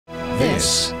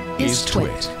This is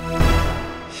TWiT.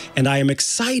 And I am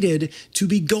excited to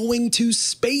be going to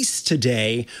space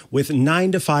today with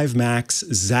 9 to 5 Mac's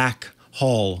Zac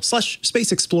Hall /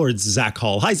 Space Explored's Zac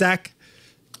Hall. Hi, Zac.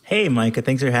 Hey, Mikah.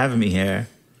 Thanks for having me here.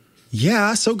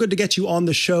 Yeah, so good to get you on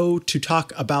the show to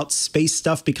talk about space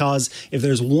stuff, because if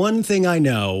there's one thing I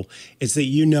know, it's that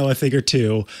you know a thing or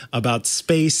two about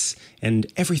space and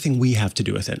everything we have to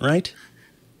do with it, right?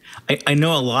 I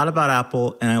know a lot about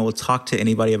Apple, and I will talk to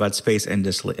anybody about space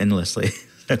endlessly.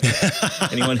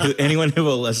 anyone who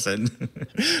will listen.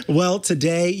 Well,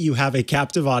 today you have a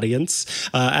captive audience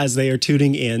as they are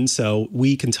tuning in, so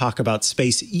we can talk about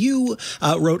space. You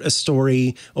wrote a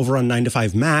story over on 9 to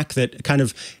 5 Mac that kind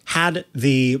of had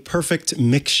the perfect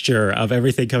mixture of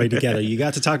everything coming together. You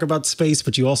got to talk about space,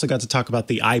 but you also got to talk about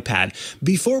the iPad.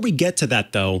 Before we get to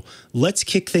that, though, let's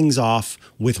kick things off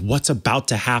with what's about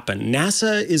to happen.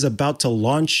 NASA is about to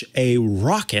launch a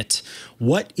rocket.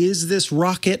 What is this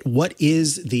rocket? What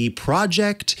is the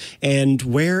project? And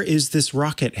where is this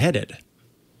rocket headed?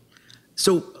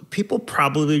 So people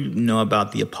probably know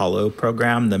about the Apollo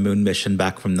program, the moon mission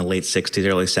back from the late 60s,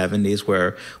 early 70s,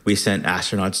 where we sent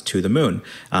astronauts to the moon.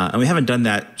 And we haven't done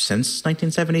that since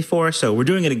 1974. So we're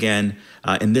doing it again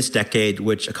in this decade,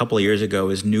 which a couple of years ago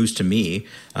is news to me.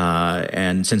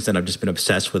 And since then, I've just been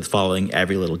obsessed with following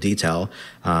every little detail.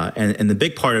 And the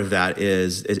big part of that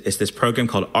is this program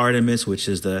called Artemis, which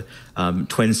is the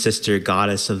twin sister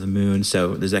goddess of the moon.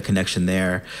 So there's that connection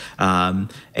there.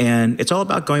 And it's all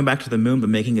about going back to the moon, but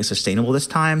making it sustainable this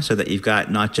time, so that you've got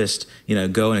not just,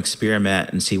 go and experiment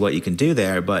and see what you can do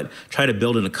there, but try to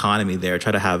build an economy there,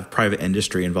 try to have private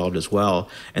industry involved as well,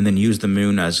 and then use the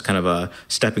moon as kind of a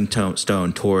stepping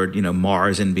stone toward,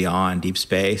 Mars and beyond, deep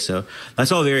space. So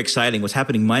that's all very exciting. What's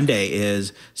happening Monday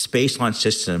is Space Launch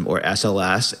System, or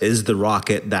SLS, is the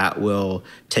rocket that will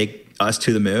take us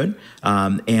to the moon.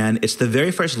 And it's the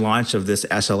very first launch of this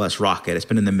SLS rocket. It's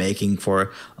been in the making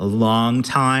for a long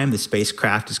time. The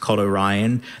spacecraft is called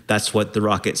Orion. That's what the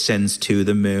rocket sends to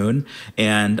the moon.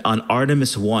 And on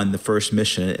Artemis 1, the first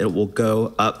mission, it will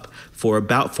go up for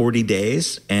about 40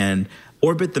 days and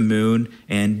orbit the moon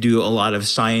and do a lot of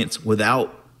science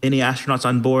without any astronauts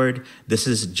on board. This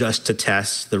is just to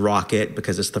test the rocket,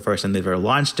 because it's the first time they've ever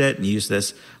launched it, and use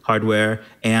this hardware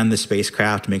and the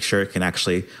spacecraft to make sure it can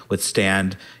actually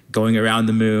withstand going around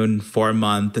the moon for a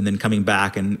month and then coming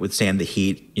back and withstand the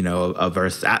heat, of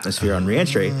Earth's atmosphere on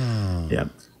reentry. Yeah.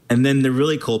 And then the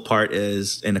really cool part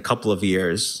is, in a couple of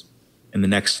years, in the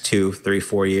next 2, 3,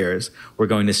 4 years, we're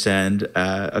going to send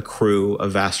a crew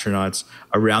of astronauts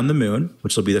around the moon,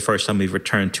 which will be the first time we've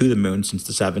returned to the moon since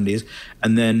the 70s.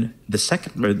 And then the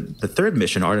third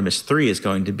mission, Artemis 3, is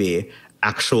going to be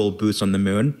actual boots on the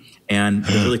moon. And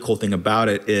the really cool thing about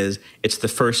it is it's the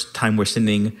first time we're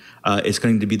sending, it's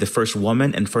going to be the first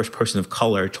woman and first person of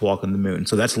color to walk on the moon.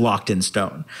 So that's locked in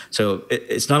stone. So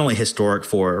it's not only historic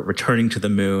for returning to the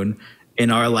moon in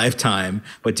our lifetime,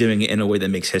 but doing it in a way that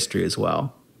makes history as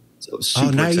well. So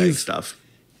super exciting stuff.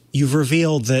 You've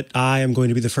revealed that I am going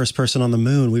to be the first person on the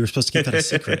moon. We were supposed to keep that a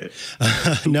secret.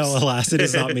 No, alas, it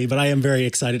is not me, but I am very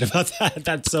excited about that.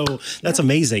 That's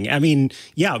amazing. I mean,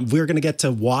 yeah, we're going to get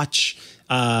to watch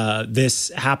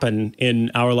this happen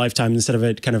in our lifetime, instead of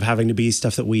it kind of having to be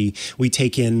stuff that we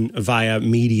take in via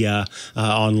media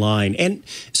online. And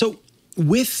so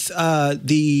with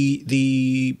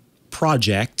the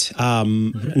project.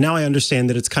 Now I understand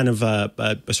that it's kind of a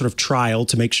sort of trial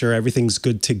to make sure everything's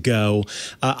good to go.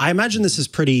 I imagine this is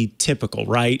pretty typical,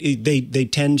 right? They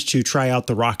tend to try out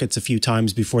the rockets a few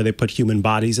times before they put human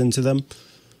bodies into them.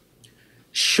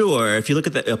 Sure. If you look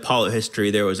at the Apollo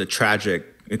history, there was a tragic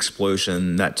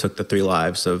explosion that took the 3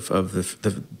 lives of the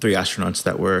 3 astronauts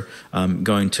that were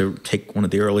going to take one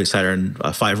of the early Saturn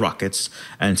V rockets.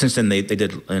 And since then, they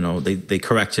did, they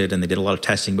corrected, and they did a lot of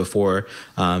testing before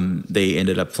they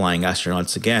ended up flying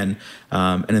astronauts again.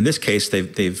 And in this case, they're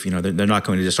not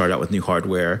going to just start out with new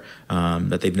hardware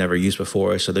that they've never used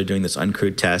before. So they're doing this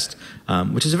uncrewed test,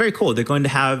 which is very cool. They're going to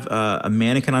have a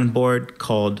mannequin on board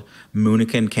called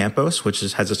Moonican Campos, which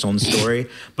has its own story.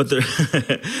 But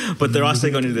they're also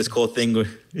going to do this cool thing.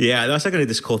 They're also going to do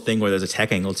this cool thing where there's a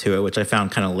tech angle to it, which I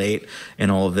found kind of late in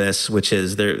all of this, which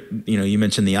is you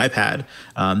mentioned the iPad.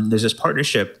 There's this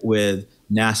partnership with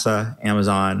NASA,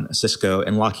 Amazon, Cisco,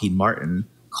 and Lockheed Martin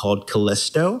called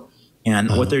Callisto. And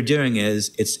what they're doing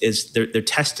is they're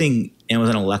testing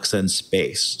Amazon Alexa in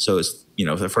space. So it's,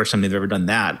 the first time they've ever done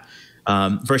that.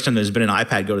 First time there's been an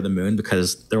iPad go to the moon,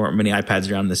 because there weren't many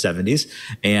iPads around in the 70s.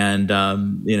 And,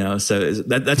 so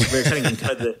that's very exciting.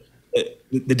 And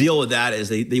the deal with that is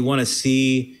they want to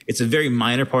see, it's a very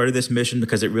minor part of this mission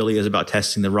because it really is about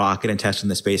testing the rocket and testing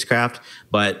the spacecraft,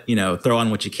 but throw on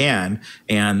what you can.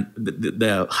 And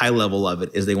the high level of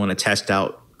it is they want to test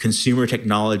out consumer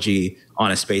technology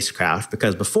on a spacecraft,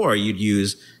 because before you'd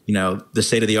use the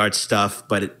state of the art stuff,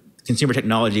 but consumer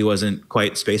technology wasn't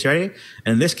quite space ready.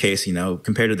 And in this case,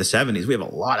 compared to the 70s, we have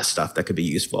a lot of stuff that could be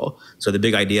useful. So the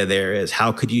big idea there is,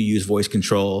 how could you use voice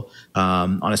control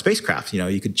on a spacecraft?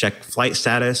 You could check flight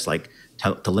status, like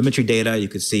telemetry data. You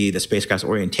could see the spacecraft's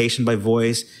orientation by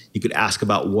voice. You could ask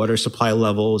about water supply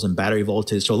levels and battery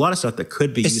voltage. So a lot of stuff that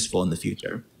could be useful in the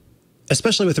future.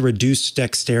 Especially with the reduced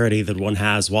dexterity that one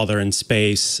has while they're in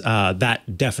space,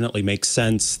 that definitely makes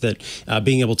sense. That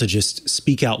being able to just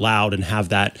speak out loud and have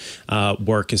that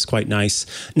work is quite nice.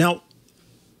 Now,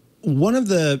 one of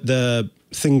the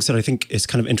things that I think is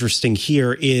kind of interesting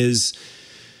here is,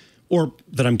 or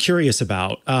that I'm curious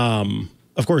about,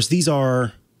 of course, these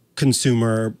are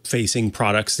consumer-facing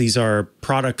products. These are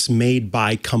products made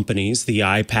by companies. The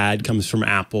iPad comes from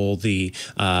Apple. The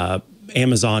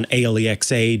Amazon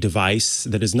ALEXA device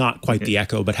that is not quite the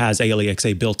Echo, but has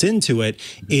ALEXA built into it,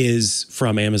 is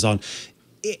from Amazon.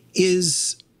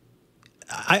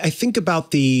 I think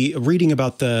about reading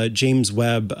about the James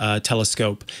Webb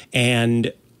telescope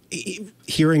and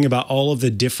hearing about all of the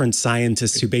different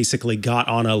scientists who basically got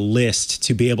on a list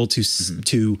to be able to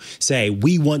say,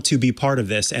 we want to be part of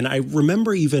this. And I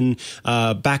remember even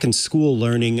back in school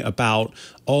learning about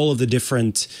all of the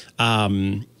different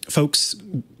folks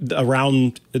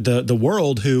around the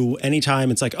world who,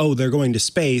 anytime it's like, oh, they're going to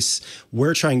space,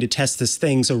 we're trying to test this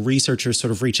thing. So researchers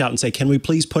sort of reach out and say, can we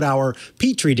please put our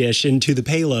Petri dish into the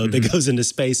payload that goes into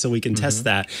space so we can test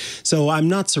that? So I'm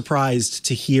not surprised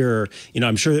to hear,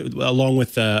 I'm sure along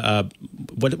with the,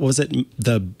 what was it?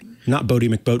 Not Bodie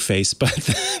McBoatface, but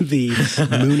the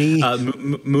Mooney.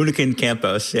 Moonican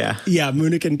Campos, yeah. Yeah,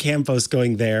 Moonican Campos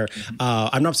going there.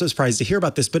 I'm not so surprised to hear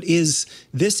about this, but is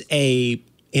this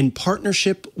in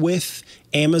partnership with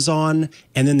Amazon?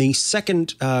 And then the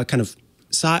second kind of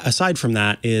aside from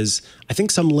that is, I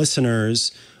think some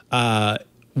listeners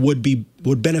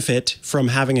would benefit from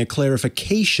having a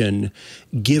clarification,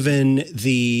 given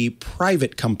the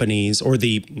private companies, or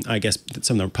I guess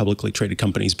some of them are publicly traded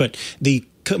companies, but the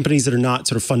companies that are not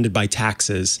sort of funded by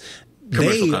taxes,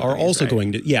 they are also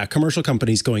going to, commercial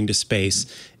companies going to space.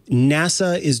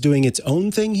 NASA is doing its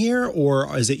own thing here,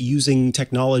 or is it using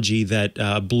technology that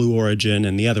Blue Origin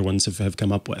and the other ones have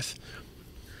come up with?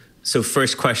 So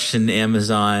first question,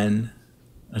 Amazon.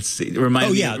 Let's see.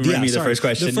 Remind me of the first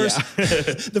question.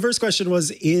 The first question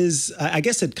was, I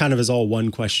guess it kind of is all one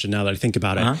question now that I think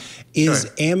about it. Is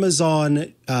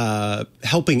Amazon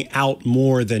helping out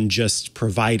more than just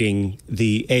providing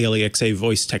the ALEXA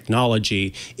voice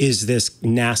technology? Is this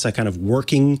NASA kind of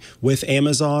working with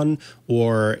Amazon,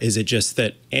 or is it just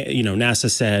that,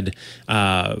 NASA said,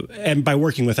 and by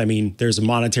working with, I mean, there's a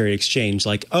monetary exchange,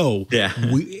 like,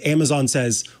 Amazon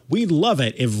says, we'd love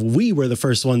it if we were the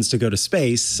first ones to go to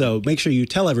space, so make sure you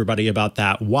tell everybody about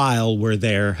that while we're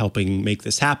there helping make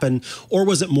this happen? Or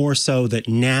was it more so that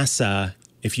NASA,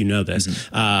 if you know this,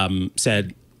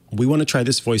 said, we want to try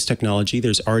this voice technology,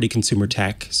 there's already consumer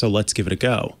tech, so let's give it a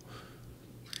go?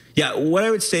 Yeah, what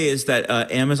I would say is that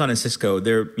Amazon and Cisco,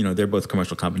 they're both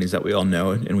commercial companies that we all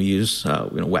know, and we use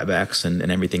WebEx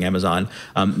and everything Amazon.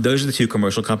 Those are the two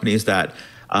commercial companies that,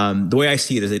 the way I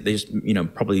see it is they just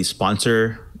probably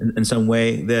sponsor in some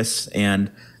way this,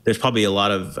 and there's probably a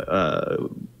lot of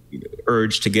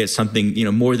urge to get something,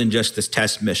 more than just this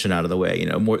test mission out of the way,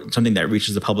 more something that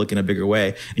reaches the public in a bigger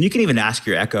way. And you can even ask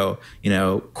your Echo,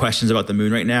 questions about the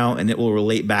moon right now, and it will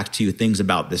relate back to things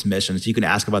about this mission. So you can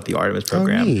ask about the Artemis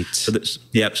program. Oh, neat. So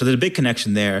there's a big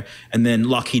connection there. And then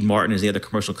Lockheed Martin is the other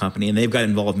commercial company, and they've got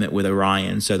involvement with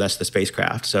Orion. So that's the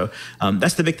spacecraft. So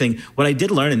that's the big thing. What I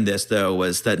did learn in this, though,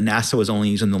 was that NASA was only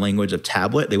using the language of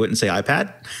tablet. They wouldn't say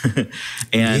iPad.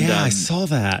 And I saw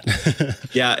that.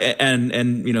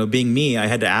 and being me, I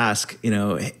had to ask,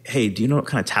 hey, do you know what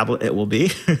kind of tablet it will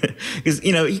be? Because,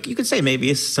 you could say maybe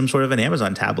it's some sort of an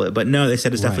Amazon tablet, but no, they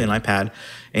said it's definitely an iPad.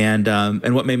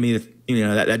 And what made me,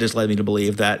 that just led me to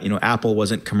believe that, Apple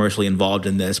wasn't commercially involved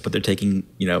in this, but they're taking,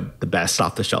 the best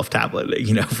off the shelf tablet,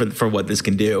 for what this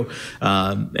can do.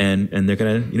 And they're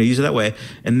going to, use it that way.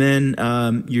 And then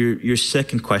your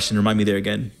second question, remind me there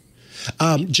again.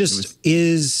 Is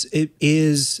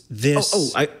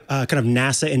this kind of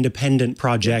NASA independent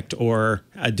project, or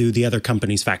do the other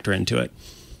companies factor into it?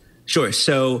 Sure.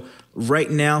 So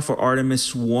right now for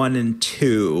Artemis 1 and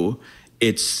 2,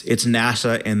 it's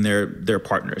NASA and their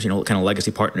partners, kind of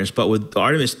legacy partners. But with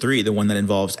Artemis 3, the one that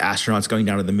involves astronauts going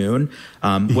down to the moon,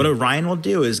 what Orion will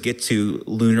do is get to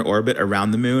lunar orbit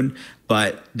around the moon,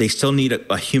 but they still need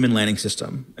a human landing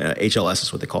system. HLS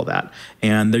is what they call that.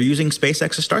 And they're using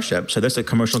SpaceX's Starship. So that's a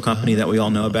commercial company that we all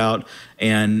know about.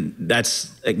 And that's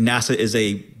NASA is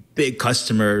a big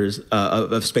customers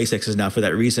of SpaceX's now for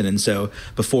that reason. And so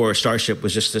before, Starship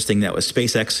was just this thing that was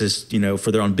SpaceX's,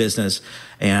 for their own business,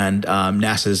 and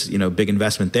NASA's, big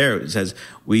investment there says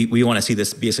we want to see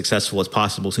this be as successful as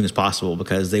possible, as soon as possible,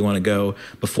 because they want to go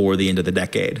before the end of the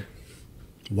decade.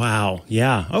 Wow.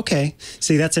 Yeah. Okay.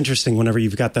 See, that's interesting whenever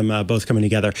you've got them both coming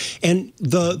together. And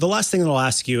the last thing that I'll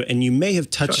ask you, and you may have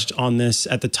touched on this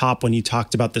at the top when you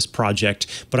talked about this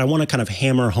project, but I want to kind of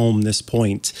hammer home this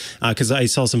point because I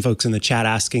saw some folks in the chat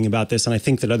asking about this, and I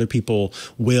think that other people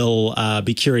will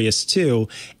be curious too.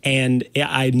 And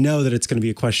I know that it's going to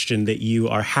be a question that you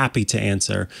are happy to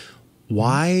answer.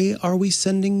 Why are we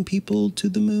sending people to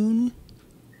the moon?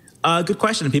 Good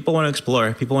question. People want to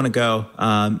explore. People want to go,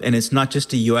 and it's not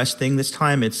just a U.S. thing this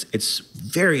time. It's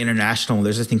very international.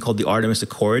 There's a thing called the Artemis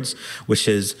Accords, which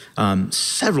is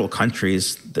several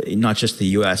countries, not just the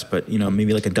U.S., but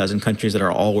maybe like a dozen countries that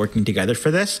are all working together for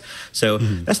this. So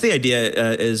that's the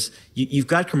idea. Is you've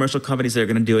got commercial companies that are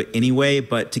going to do it anyway,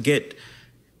 but to get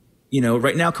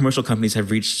right now, commercial companies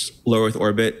have reached low Earth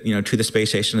orbit, to the space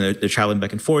station. They're traveling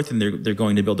back and forth, and they're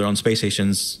going to build their own space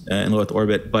stations in low Earth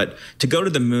orbit. But to go to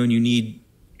the moon, you need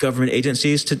government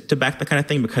agencies to back that kind of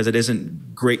thing, because it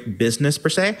isn't great business per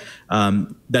se.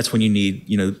 That's when you need,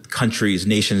 countries,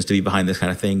 nations to be behind this kind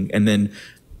of thing, and then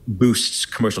boosts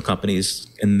commercial companies.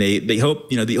 And they hope,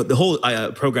 the whole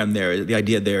program there, the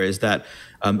idea there is that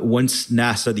once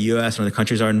NASA, the U.S., and other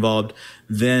countries are involved,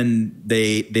 then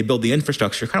they build the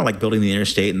infrastructure, kind of like building the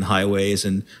interstate and the highways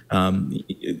and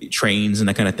trains and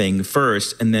that kind of thing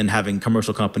first, and then having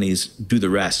commercial companies do the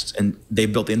rest. And they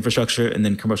built the infrastructure, and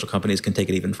then commercial companies can take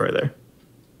it even further.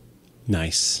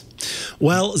 Nice.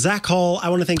 Well, Zac Hall, I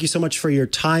want to thank you so much for your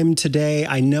time today.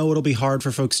 I know it'll be hard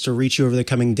for folks to reach you over the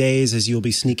coming days as you'll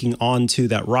be sneaking onto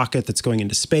that rocket that's going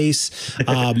into space.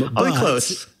 I'll be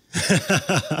close.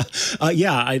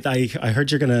 Yeah, I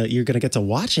heard you're gonna get to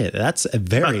watch it. That's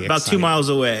very about exciting. 2 miles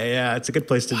away. Yeah, it's a good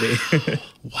place to be.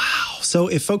 Wow. So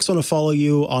if folks want to follow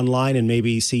you online and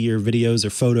maybe see your videos or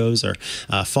photos or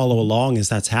follow along as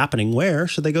that's happening, where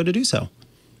should they go to do so?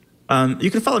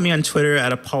 You can follow me on Twitter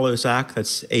at ApolloZac.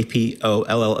 That's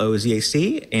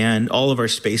APOLLOZAC. And all of our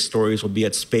space stories will be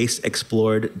at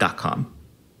spaceexplored.com.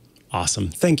 Awesome.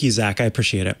 Thank you, Zac. I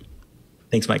appreciate it.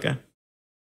 Thanks, Mikah.